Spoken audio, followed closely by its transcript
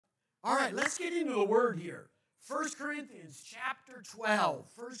All right, let's get into the word here. 1 Corinthians chapter 12.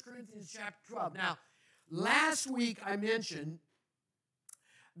 1 Corinthians chapter 12. Now, last week I mentioned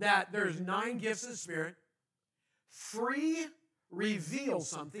that there's 9 gifts of the Spirit. 3 reveal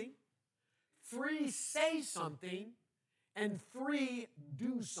something. 3 say something. And 3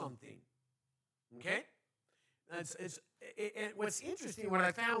 do something. Okay? What's interesting, what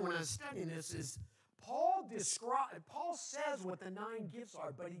I found when I was studying this is Paul says what the 9 gifts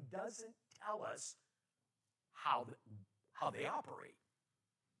are, but he doesn't tell us how they operate.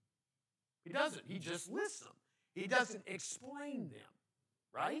 He doesn't. He just lists them. He doesn't explain them,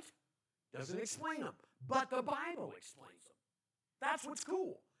 right? Doesn't explain them. But the Bible explains them. That's what's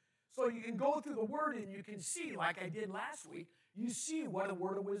cool. So you can go through the Word and you can see, like I did last week, you see what a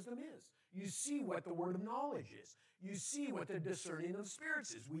word of wisdom is. You see what the word of knowledge is. You see what the discerning of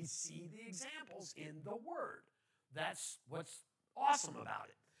spirits is. We see the examples in the Word. That's what's awesome about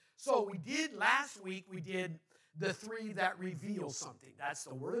it. So last week we did the 3 that reveal something. That's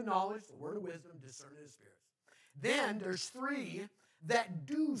the word of knowledge, the word of wisdom, discerning of spirits. Then there's 3 that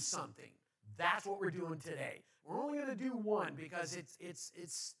do something. That's what we're doing today. We're only going to do 1 because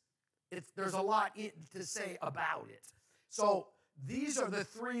there's a lot to say about it. So these are the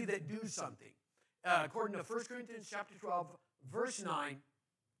 3 that do something. According to 1 Corinthians chapter 12, verse 9,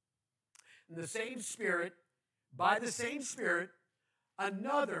 in the same Spirit, by the same Spirit,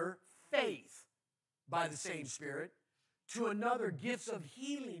 another faith by the same Spirit, to another gifts of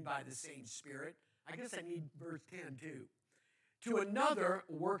healing by the same Spirit. I guess I need verse 10 too. To another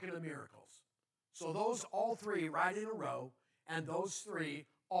working of miracles. So those all 3 right in a row, and those 3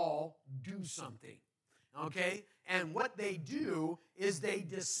 all do something. Okay? And what they do is they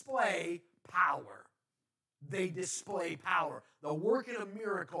display power. They display power. The working of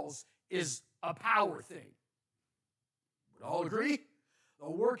miracles is a power thing. Would all agree? The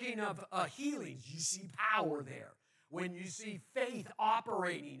working of healings, you see power there. When you see faith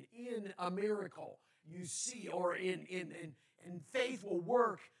operating in a miracle, you see, or in faith will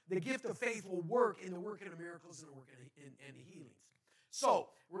work, the gift of faith will work in the working of miracles and the working and healings. So,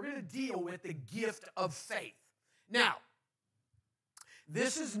 we're going to deal with the gift of faith. Now,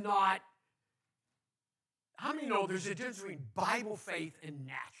 this is not, how many know there's a difference between Bible faith and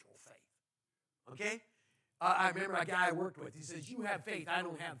natural faith? Okay? I remember a guy I worked with, he says, you have faith, I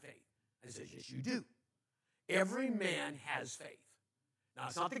don't have faith. I said, yes, you do. Every man has faith. Now,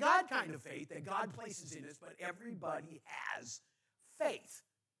 it's not the God kind of faith that God places in us, but everybody has faith.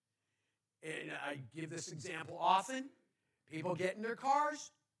 And I give this example often. People get in their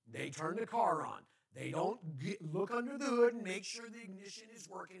cars, they turn the car on. They don't look under the hood and make sure the ignition is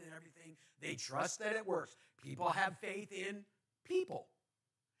working and everything. They trust that it works. People have faith in people.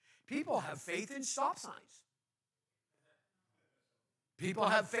 People have faith in stop signs. People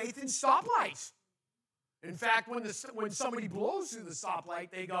have faith in stoplights. In fact, when somebody blows through the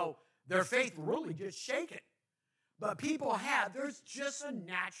stoplight, they go, their faith really just shaken. But there's just a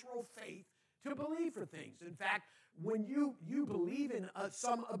natural faith to believe for things. In fact, when you believe in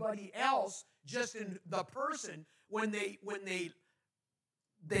somebody else, just in the person, when they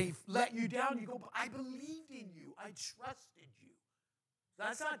let you down, you go, I believed in you. I trusted you.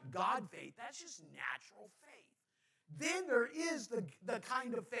 That's not God faith. That's just natural faith. Then there is the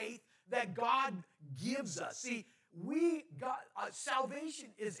kind of faith that God gives us. See, salvation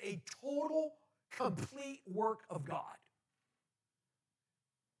is a total, complete work of God.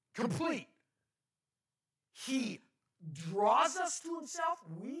 Complete. He draws us to himself.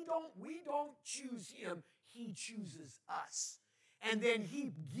 We don't choose him. He chooses us. And then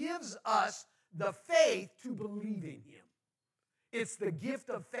he gives us the faith to believe in him. It's the gift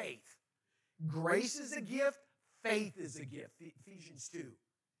of faith. Grace is a gift. Faith is a gift. Ephesians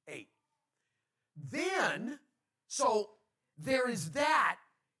 2:8. Then, so there is that.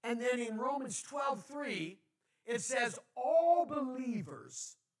 And then in Romans 12:3, it says all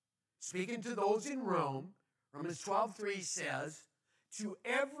believers, speaking to those in Rome, Romans 12:3 says, to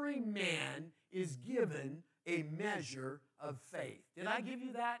every man is given a measure of faith. Did I give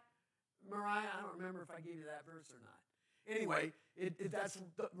you that, Mariah? I don't remember if I gave you that verse or not. Anyway, that's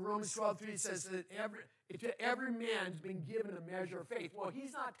Romans 12:3 says that every man's been given a measure of faith. Well,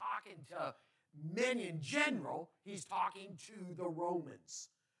 he's not talking to men in general. He's talking to the Romans,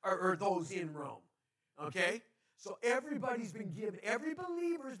 or those in Rome. Okay? So every believer's been given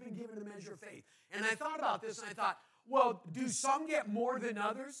a measure of faith. And I thought about this, and I thought, well, do some get more than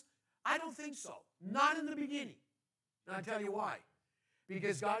others? I don't think so. Not in the beginning. And I'll tell you why.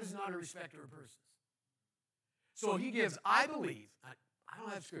 Because God is not a respecter of persons. So he gives, I believe, I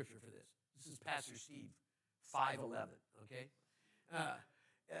don't have scripture for this. This is Pastor Steve 5:11, okay?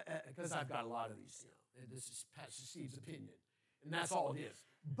 because I've got a lot of these, and this is Pastor Steve's opinion, and that's all it is.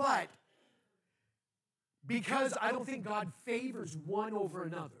 But because I don't think God favors one over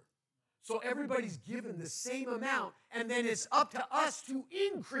another, so everybody's given the same amount, and then it's up to us to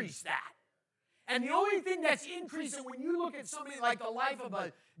increase that. And the only thing that's increasing when you look at somebody like the life of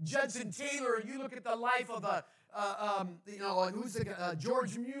a Judson Taylor, or you look at the life of a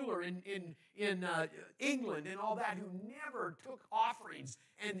George Mueller in England and all that, who never took offerings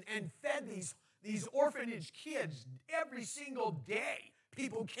and fed these orphanage kids every single day.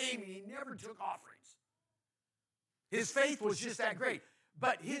 People came and he never took offerings. His faith was just that great.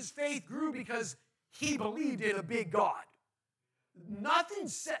 But his faith grew because he believed in a big God. Nothing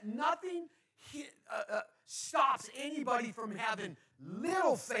stops anybody from having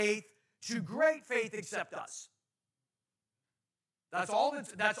little faith to great faith except us. That's all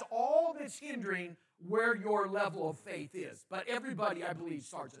that's hindering where your level of faith is. But everybody, I believe,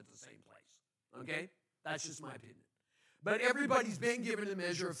 starts at the same place. Okay? That's just my opinion. But everybody's been given a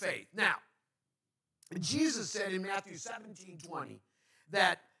measure of faith. Now, Jesus said in Matthew 17:20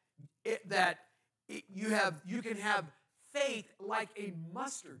 that you can have faith like a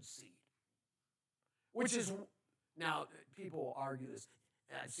mustard seed. Which is, now, people argue this.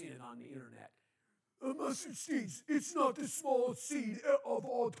 I've seen it on the internet. A mustard seed, it's not the smallest seed of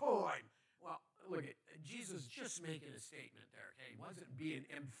all time. Well, look, Jesus just making a statement there, okay? He wasn't being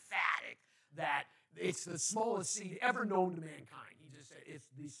emphatic that it's the smallest seed ever known to mankind. He just said it's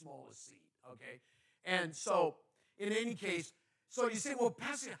the smallest seed, okay? And so, in any case, so you say, well,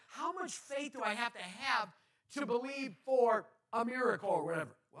 Pastor, how much faith do I have to believe for a miracle or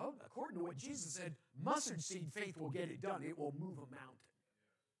whatever? Well, according to what Jesus said, mustard seed faith will get it done. It will move a mountain.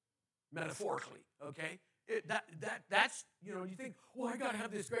 Metaphorically, okay? That's, you think, well, I got to have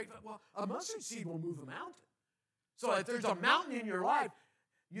this great, well, a mustard seed will move a mountain. So if there's a mountain in your life,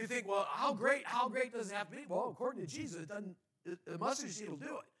 you think, well, how great does it have to be? Well, according to Jesus, the mustard seed will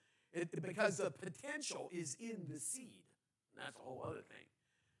do it. Because the potential is in the seed. That's a whole other thing.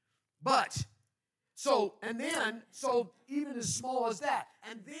 But, so even as small as that.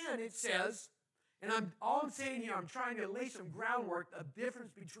 And then it says, and all I'm saying here, I'm trying to lay some groundwork, the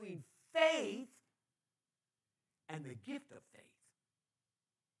difference between faith and the gift of faith.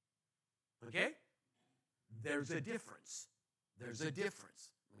 Okay? There's a difference. There's a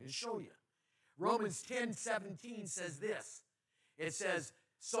difference. I'm going to show you. Romans 10:17 says this. It says,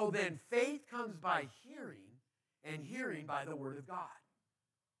 so then faith comes by hearing, and hearing by the word of God.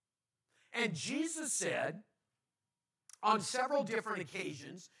 And Jesus said, on several different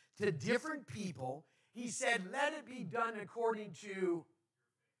occasions, to different people, he said, let it be done according to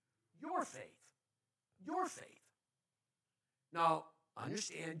your faith. Your faith. Now,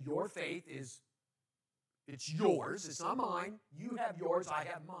 understand, your faith it's yours. It's not mine. You have yours, I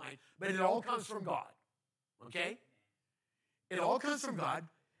have mine. But it all comes from God. Okay? It all comes from God.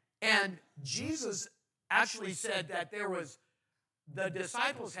 And Jesus actually said that the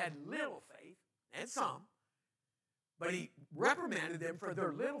disciples had little faith, and some, but he reprimanded them for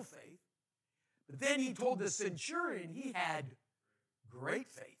their little faith. But then he told the centurion he had great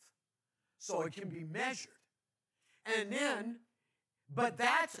faith, so it can be measured. And then, but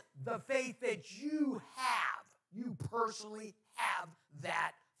that's the faith that you have. You personally have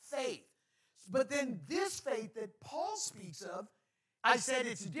that faith. But then this faith that Paul speaks of, I said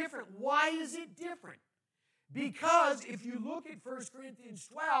it's different. Why is it different? Because if you look at 1 Corinthians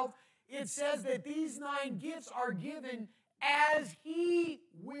 12, it says that these 9 gifts are given as he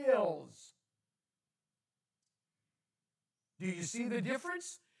wills. Do you see the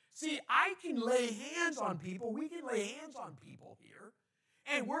difference? See, I can lay hands on people. We can lay hands on people here.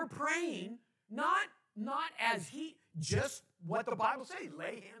 And we're praying not as just what the Bible says.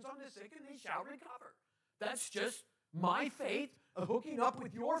 Lay hands on the sick and they shall recover. That's just my faith hooking up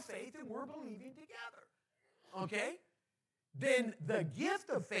with your faith, and we're believing together. Okay? Then the gift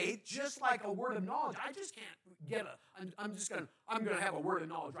of faith, just like a word of knowledge, I just can't get I'm going to have a word of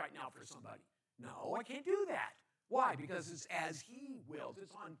knowledge right now for somebody. No, I can't do that. Why? Because it's as he wills.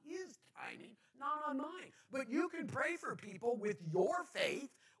 It's on his timing, not on mine. But you can pray for people with your faith,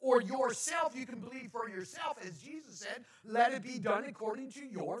 or yourself. You can believe for yourself. As Jesus said, let it be done according to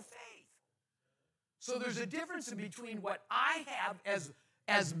your faith. So there's a difference in between what I have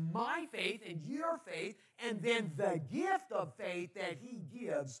as my faith and your faith, and then the gift of faith that he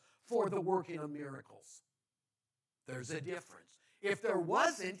gives for the working of miracles. There's a difference. If there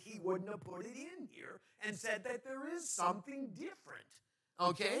wasn't, he wouldn't have put it in here and said that there is something different.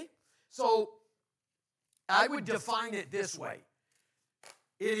 Okay? So I would define it this way.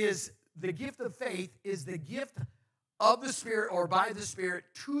 It is, the gift of faith is the gift of the Spirit or by the Spirit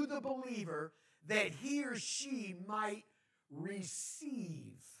to the believer that he or she might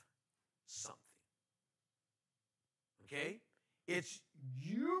receive something. Okay? It's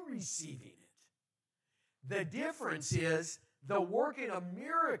you receiving it. The difference is the working of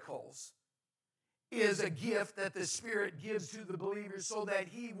miracles is a gift that the Spirit gives to the believer so that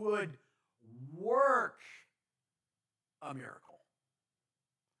he would work a miracle.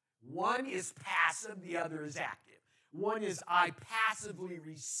 One is passive, the other is active. One is I passively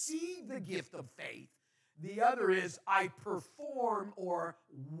receive the gift of faith. The other is I perform or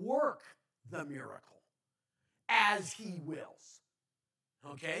work the miracle as he wills.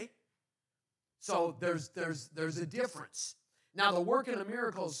 Okay? So there's a difference. Now the working of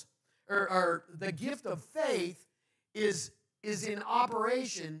miracles or the gift of faith is in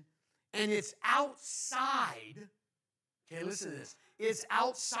operation, and it's outside. Okay, listen to this. It's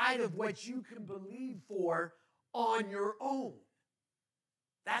outside of what you can believe for on your own.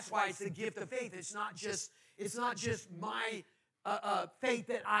 That's why it's the gift of faith. It's not just my faith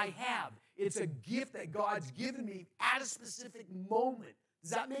that I have. It's a gift that God's given me at a specific moment.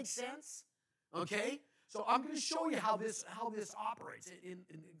 Does that make sense? Okay? So I'm going to show you how this operates,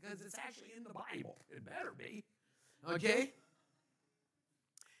 because it's actually in the Bible. It better be. Okay?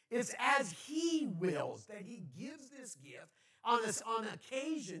 It's as he wills that he gives this gift on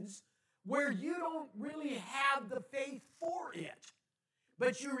occasions where you don't really have the faith for it.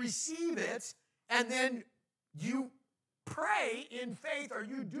 But you receive it, and then you pray in faith, or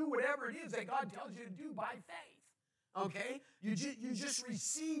you do whatever it is that God tells you to do by faith. Okay? You just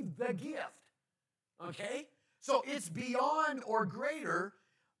receive the gift. Okay? So it's beyond or greater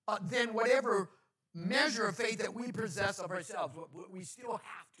than whatever measure of faith that we possess of ourselves. But we still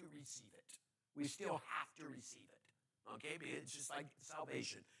have to receive it. We still have to receive it. Okay? It's just like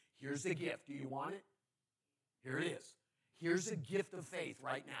salvation. Here's the gift. Do you want it? Here it is. Here's a gift of faith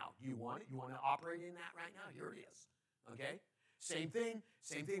right now. Do you want it? You want to operate in that right now? Here it is. Okay? Same thing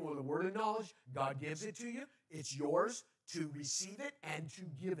with the word of knowledge. God gives it to you. It's yours to receive it and to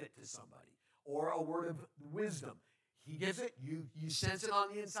give it to somebody. Or a word of wisdom. He gives it. You sense it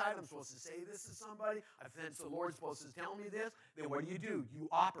on the inside. I'm supposed to say this to somebody. I sense the Lord's supposed to tell me this. Then what do? You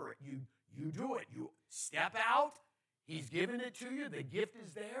operate. You do it. You step out. He's given it to you. The gift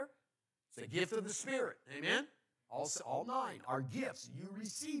is there. It's a gift of the Spirit. Amen? All 9 are gifts. You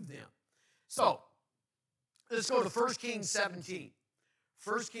receive them. So, let's go to 1 Kings 17.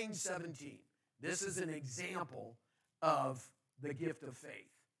 1 Kings 17. This is an example of the gift of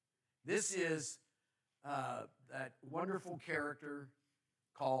faith. This is that wonderful character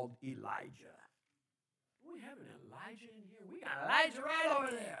called Elijah. Do we have an Elijah in here? We got Elijah right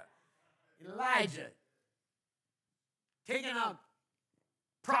over there. Elijah. Taking out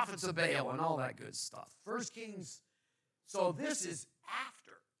prophets of Baal and all that good stuff. 1 Kings. So this is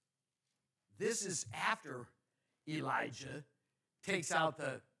after Elijah takes out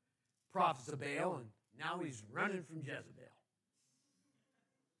the prophets of Baal, and now he's running from Jezebel.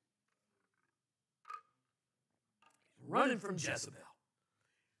 Running from Jezebel.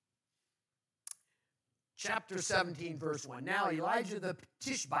 Chapter 17, verse 1. Now Elijah the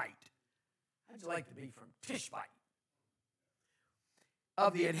Tishbite. How'd you like to be from Tishbite?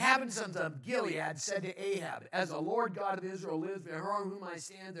 Of the inhabitants of Gilead said to Ahab, as the Lord God of Israel lives, before whom I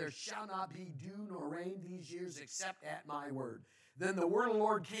stand, there shall not be dew nor rain these years except at my word. Then the word of the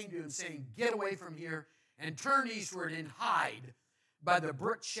Lord came to him, saying, get away from here and turn eastward and hide by the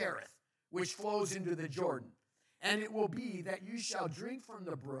brook Cherith, which flows into the Jordan. And it will be that you shall drink from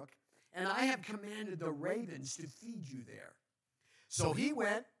the brook, and I have commanded the ravens to feed you there. So he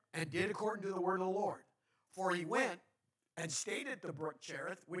went and did according to the word of the Lord. For he went and stayed at the brook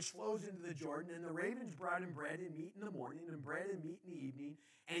Cherith, which flows into the Jordan, and the ravens brought him bread and meat in the morning, and bread and meat in the evening,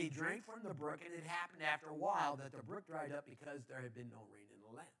 and he drank from the brook, and it happened after a while that the brook dried up because there had been no rain in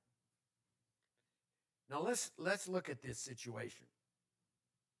the land. Now let's look at this situation.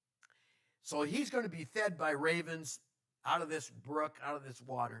 So he's going to be fed by ravens out of this brook, out of this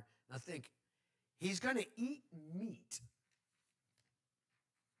water. Now think, he's going to eat meat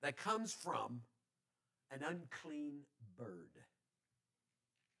that comes from an unclean bird.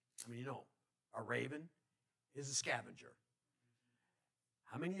 I mean, a raven is a scavenger.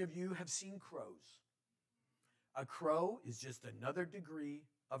 How many of you have seen crows? A crow is just another degree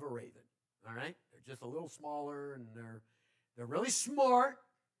of a raven, all right? They're just a little smaller, and they're really smart,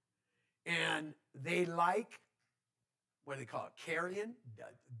 and they like, what do they call it, carrion?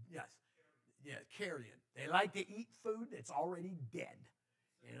 Yes, yeah, carrion. They like to eat food that's already dead,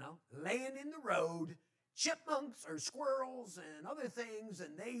 laying in the road, chipmunks or squirrels and other things,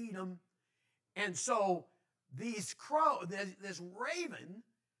 and they eat them. And so this raven,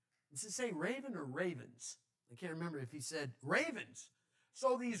 does it say raven or ravens? I can't remember if he said ravens.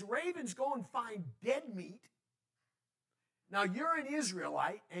 So these ravens go and find dead meat. Now you're an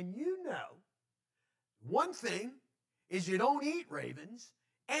Israelite and you know one thing is you don't eat ravens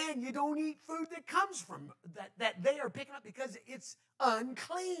and you don't eat food that comes from that they are picking up because it's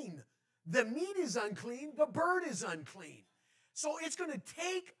unclean. The meat is unclean, the bird is unclean. So it's going to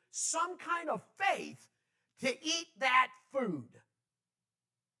take some kind of faith to eat that food.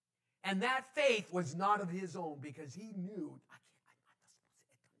 And that faith was not of his own because he knew, I'm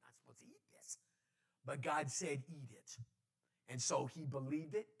not supposed to eat this. But God said, eat it. And so he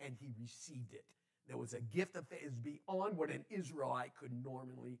believed it and he received it. There was a gift of faith beyond what an Israelite could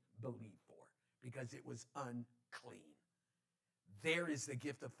normally believe for because it was unclean. There is the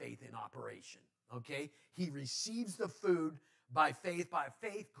gift of faith in operation, okay? He receives the food by faith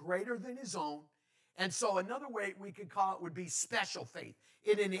greater than his own. And so another way we could call it would be special faith.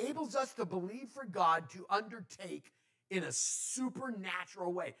 It enables us to believe for God to undertake in a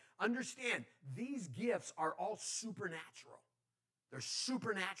supernatural way. Understand, these gifts are all supernatural. They're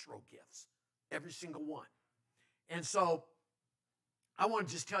supernatural gifts, every single one. And so I want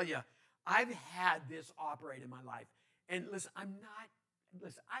to just tell you, I've had this operate in my life. And listen, I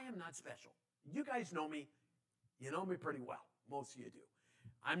am not special. You guys know me. You know me pretty well. Most of you do.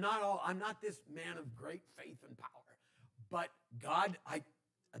 I'm not this man of great faith and power. But God,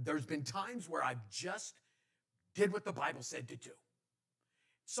 there's been times where I've just did what the Bible said to do.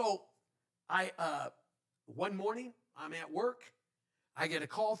 So one morning, I'm at work. I get a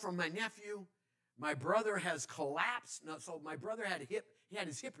call from my nephew. My brother has collapsed. So my brother he had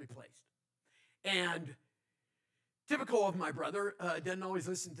his hip replaced. And typical of my brother, doesn't always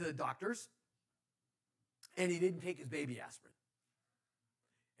listen to the doctors. And he didn't take his baby aspirin.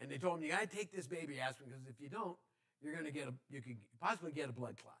 And they told him, you got to take this baby aspirin because if you don't, you could possibly get a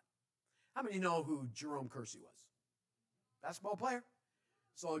blood clot. How many know who Jerome Kersey was? Basketball player?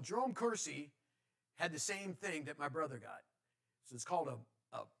 So Jerome Kersey had the same thing that my brother got. So it's called a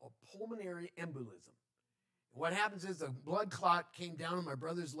pulmonary embolism. And what happens is the blood clot came down on my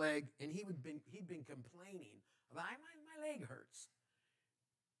brother's leg, and he'd been complaining about my leg hurts.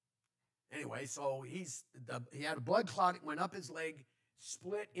 Anyway, so he had a blood clot. It went up his leg,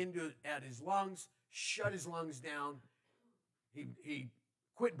 split at his lungs, shut his lungs down. He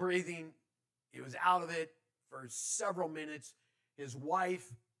quit breathing. He was out of it for several minutes. His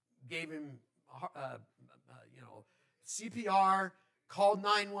wife gave him, CPR, called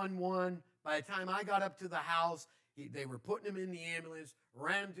 911. By the time I got up to the house, they were putting him in the ambulance,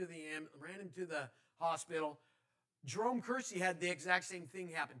 ran him to the hospital. Jerome Kersey had the exact same thing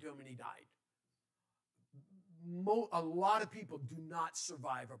happen to him, and he died. A lot of people do not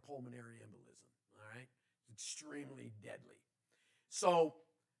survive a pulmonary embolism, all right? It's extremely deadly. So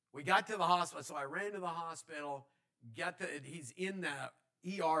we got to the hospital. So I ran to the hospital, he's in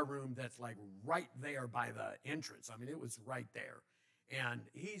the ER room that's like right there by the entrance. I mean, it was right there. And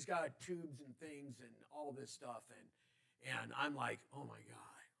he's got tubes and things and all this stuff. And I'm like, oh my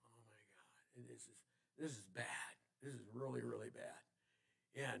God. And this is bad. This is really, really bad.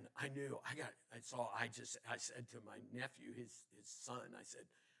 And I knew I said to my nephew, his son,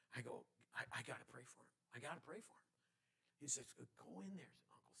 I got to pray for him. I got to pray for him. He says, go in there,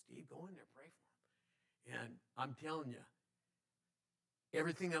 Uncle Steve, go in there, pray for him. And I'm telling you,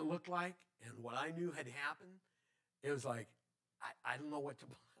 everything that looked like and what I knew had happened, it was like, I don't know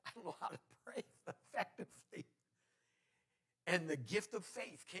how to pray effectively. And the gift of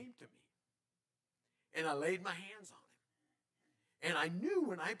faith came to me. And I laid my hands on him. And I knew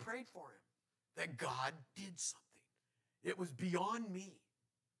when I prayed for him that God did something. It was beyond me.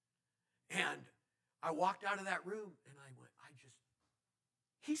 And I walked out of that room and I went,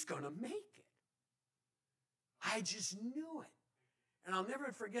 he's going to make it. I just knew it. And I'll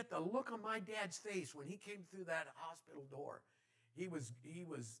never forget the look on my dad's face when he came through that hospital door. He was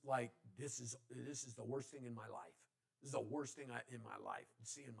like, this is the worst thing in my life. This is the worst thing in my life,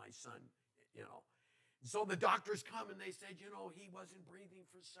 seeing my son, And so the doctors come and they said, he wasn't breathing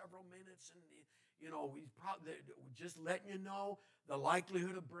for several minutes. And, he's probably just letting you know the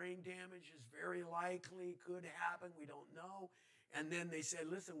likelihood of brain damage is very likely, could happen. We don't know. And then they said,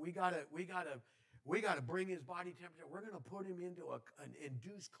 listen, we gotta bring his body temperature. We're going to put him into an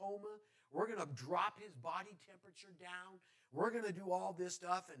induced coma. We're going to drop his body temperature down. We're going to do all this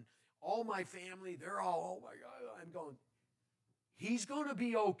stuff. And all my family, they're all, oh my God. I'm going, he's going to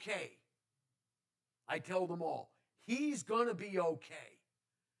be okay. I tell them all, he's going to be okay.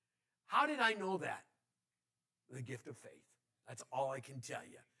 How did I know that? The gift of faith. That's all I can tell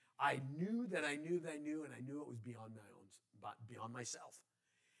you. I knew that I knew that I knew, and I knew it was beyond my own, beyond myself.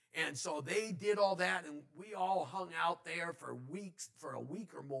 And so they did all that, and we all hung out there for weeks, for a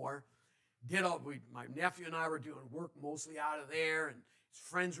week or more. My nephew and I were doing work mostly out of there, and his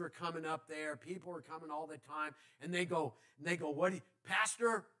friends were coming up there. People were coming all the time, and they go, what,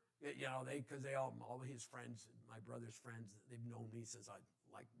 Pastor? Because all of his friends, my brother's friends, they've known me since I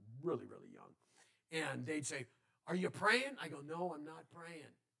like really, really young. And they'd say, are you praying? I go, no, I'm not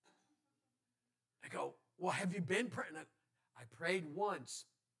praying. I go, well, have you been praying? I prayed once.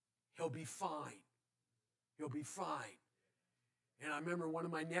 He'll be fine. He'll be fine. And I remember one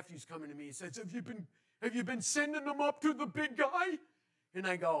of my nephews coming to me. He says, have you been sending them up to the big guy? And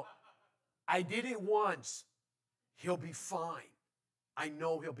I go, I did it once. He'll be fine. I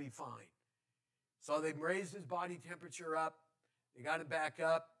know he'll be fine. So they raised his body temperature up. They got it back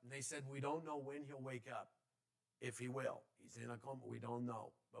up. And they said, we don't know when he'll wake up. If he will. He's in a coma. We don't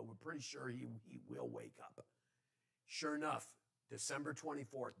know. But we're pretty sure he will wake up. Sure enough, December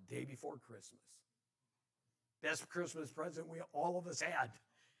 24th, day before Christmas. Best Christmas present all of us had.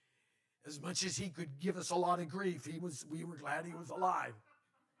 As much as he could give us a lot of grief, we were glad he was alive.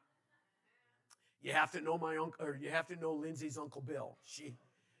 You have to know you have to know Lindsay's Uncle Bill.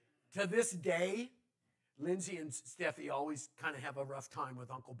 To this day, Lindsay and Steffi always kind of have a rough time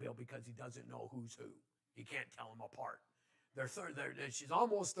with Uncle Bill because he doesn't know who's who. He can't tell them apart. She's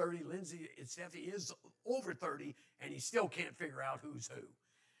almost 30. Lindsay and Steffi is over 30, and he still can't figure out who's who.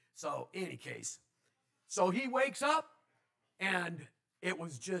 So, in any case, so he wakes up, and it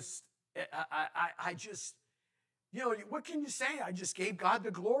was just, I just, what can you say? I just gave God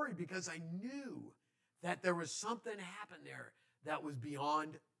the glory because I knew that there was something happened there that was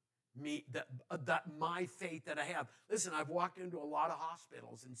beyond me, that my faith that I have. Listen, I've walked into a lot of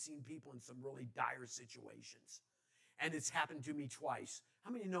hospitals and seen people in some really dire situations. And it's happened to me twice.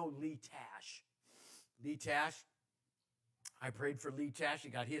 How many know Lee Tash? Lee Tash? I prayed for Lee Tash. He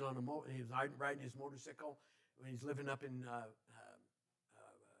got hit on he was riding his motorcycle when he's living up in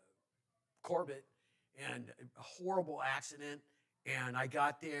Corbett. And a horrible accident. And I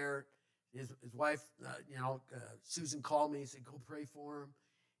got there. His wife, Susan called me and said, go pray for him.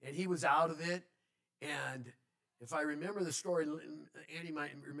 And he was out of it. And if I remember the story, Andy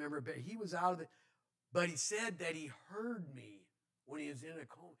might remember, but he was out of it. But he said that he heard me when he was in a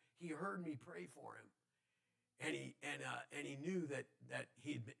coma. He heard me pray for him. And he knew that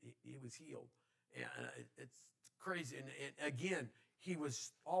he was healed. And it's crazy. And again, he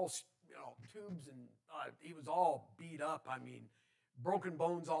was all tubes, and he was all beat up. I mean, broken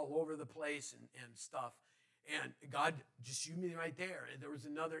bones all over the place and stuff. And God just used me right there. And there was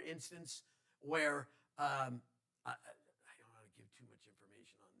another instance where I don't want to give too much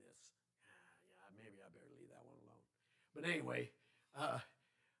information on this. Yeah, maybe I better leave that one alone. But anyway,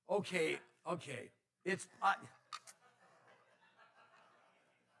 okay.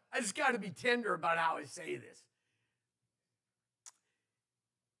 I just got to be tender about how I say this.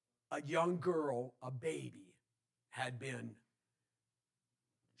 A young girl, a baby, had been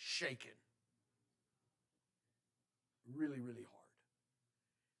shaken really, really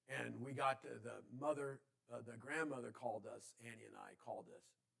hard. And we got the grandmother called us, Annie and I called us.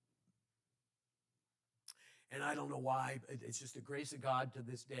 And I don't know why, it's just the grace of God to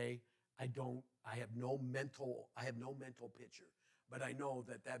this day. I have no mental picture, but I know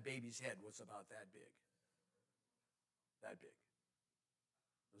that baby's head was about that big. That big.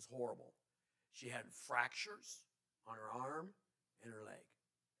 It was horrible. She had fractures on her arm and her leg.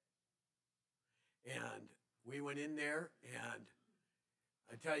 And we went in there, and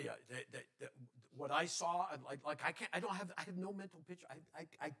I tell you that what I saw, I have no mental picture.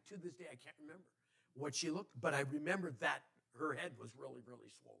 I to this day I can't remember what she looked, but I remember that her head was really, really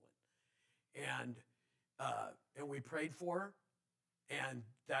swollen. And we prayed for her, and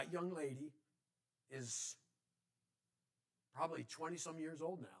that young lady is probably 20-some years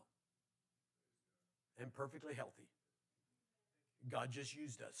old now and perfectly healthy. God just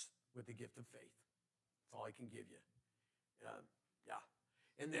used us with the gift of faith. That's all I can give you. Yeah.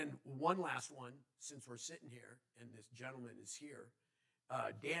 And then one last one, since we're sitting here and this gentleman is here.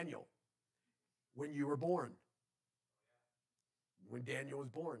 Daniel, when you were born, when Daniel was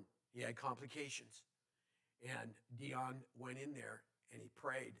born, he had complications. And Dion went in there and he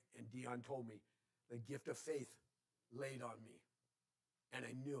prayed. And Dion told me, the gift of faith laid on me. And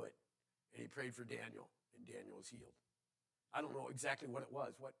I knew it. And he prayed for Daniel, and Daniel was healed. I don't know exactly what it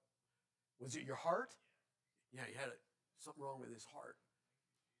was. What was it? Your heart? Yeah, he had something wrong with his heart.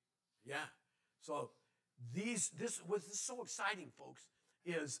 Yeah. So this was so exciting, folks.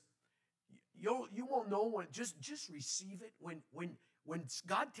 Is you won't know when. Just receive it when When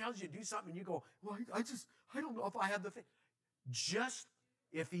God tells you to do something and you go, well, I don't know if I have the faith. Just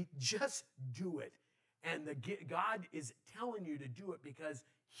do it. And God is telling you to do it because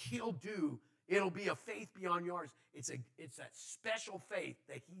it'll be a faith beyond yours. It's that special faith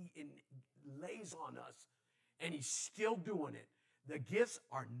that he lays on us, and he's still doing it. The gifts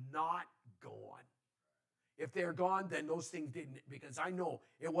are not gone. If they're gone, then those things didn't, because I know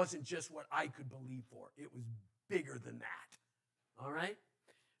it wasn't just what I could believe for. It was bigger than that. All right?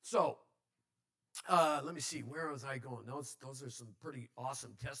 So, let me see. Where was I going? Those are some pretty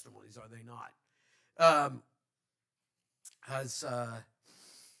awesome testimonies, are they not?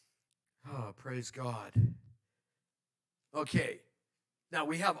 Praise God. Okay. Now,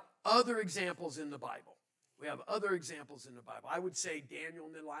 we have other examples in the Bible. I would say Daniel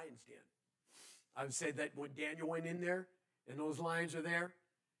in the lion's den. I would say that when Daniel went in there and those lions are there,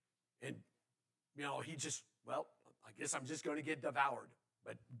 and, he just, I guess I'm just going to get devoured.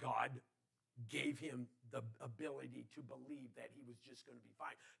 But God gave him the ability to believe that he was just going to be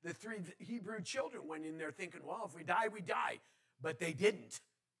fine. The 3 Hebrew children went in there thinking, well, if we die, we die. But they didn't.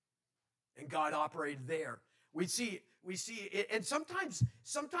 And God operated there. We see it, and sometimes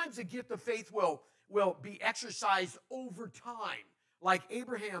the gift of faith will be exercised over time. Like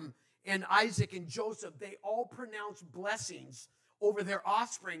Abraham and Isaac and Joseph, they all pronounced blessings over their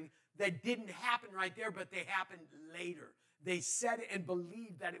offspring that didn't happen right there, but they happened later. They said it and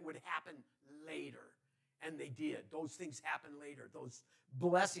believed that it would happen later. And they did. Those things happened later. Those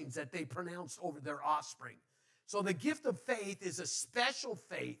blessings that they pronounced over their offspring. So the gift of faith is a special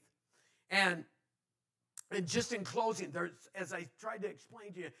faith. And just in closing, as I tried to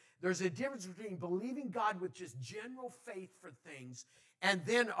explain to you, there's a difference between believing God with just general faith for things and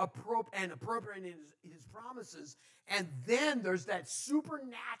then appropriating his promises. And then there's that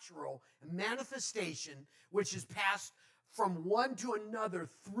supernatural manifestation which is passed from one to another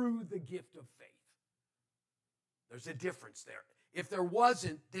through the gift of faith. There's a difference there. If there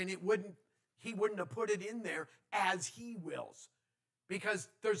wasn't, then he wouldn't have put it in there as he wills. Because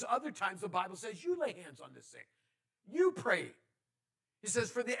there's other times the Bible says, you lay hands on the sick. You pray. He says,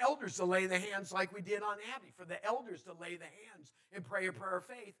 for the elders to lay the hands like we did on Abby. For the elders to lay the hands and pray a prayer of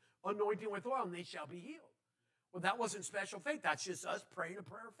faith, anointing with oil, and they shall be healed. Well, that wasn't special faith. That's just us praying a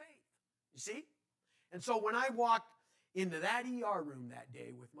prayer of faith. You see? And so when I walked into that ER room that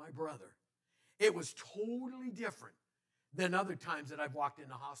day with my brother, it was totally different than other times that I've walked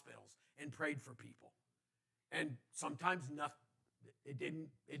into hospitals and prayed for people. And sometimes it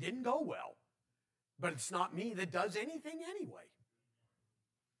didn't go well. But it's not me that does anything anyway.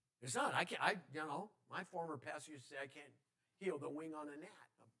 It's not. My former pastor used to say I can't heal the wing on a gnat,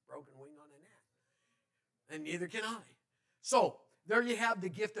 a broken wing on a gnat. And neither can I. So there you have the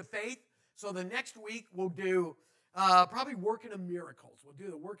gift of faith. So the next week we'll do probably working of miracles. We'll do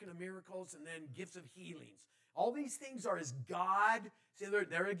the working of miracles and then gifts of healings. All these things are as God. See,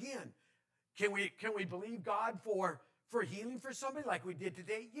 there again. Can we believe God for healing for somebody like we did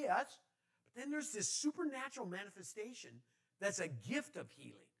today? Yes. But then there's this supernatural manifestation that's a gift of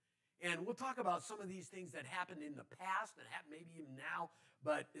healing. And we'll talk about some of these things that happened in the past and happen maybe even now,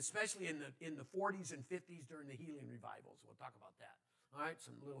 but especially in the 40s and 50s during the healing revivals. We'll talk about that. All right,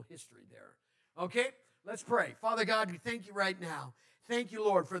 some little history there. Okay, let's pray. Father God, we thank you right now. Thank you,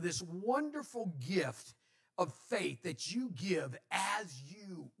 Lord, for this wonderful gift of faith that you give as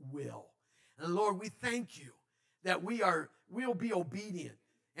you will. And Lord, we thank you that we'll be obedient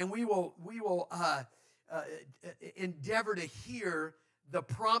and we will endeavor to hear the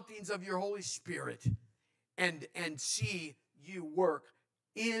promptings of your Holy Spirit and see you work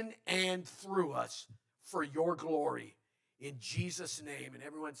in and through us for your glory. In Jesus' name. And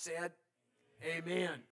everyone said, amen.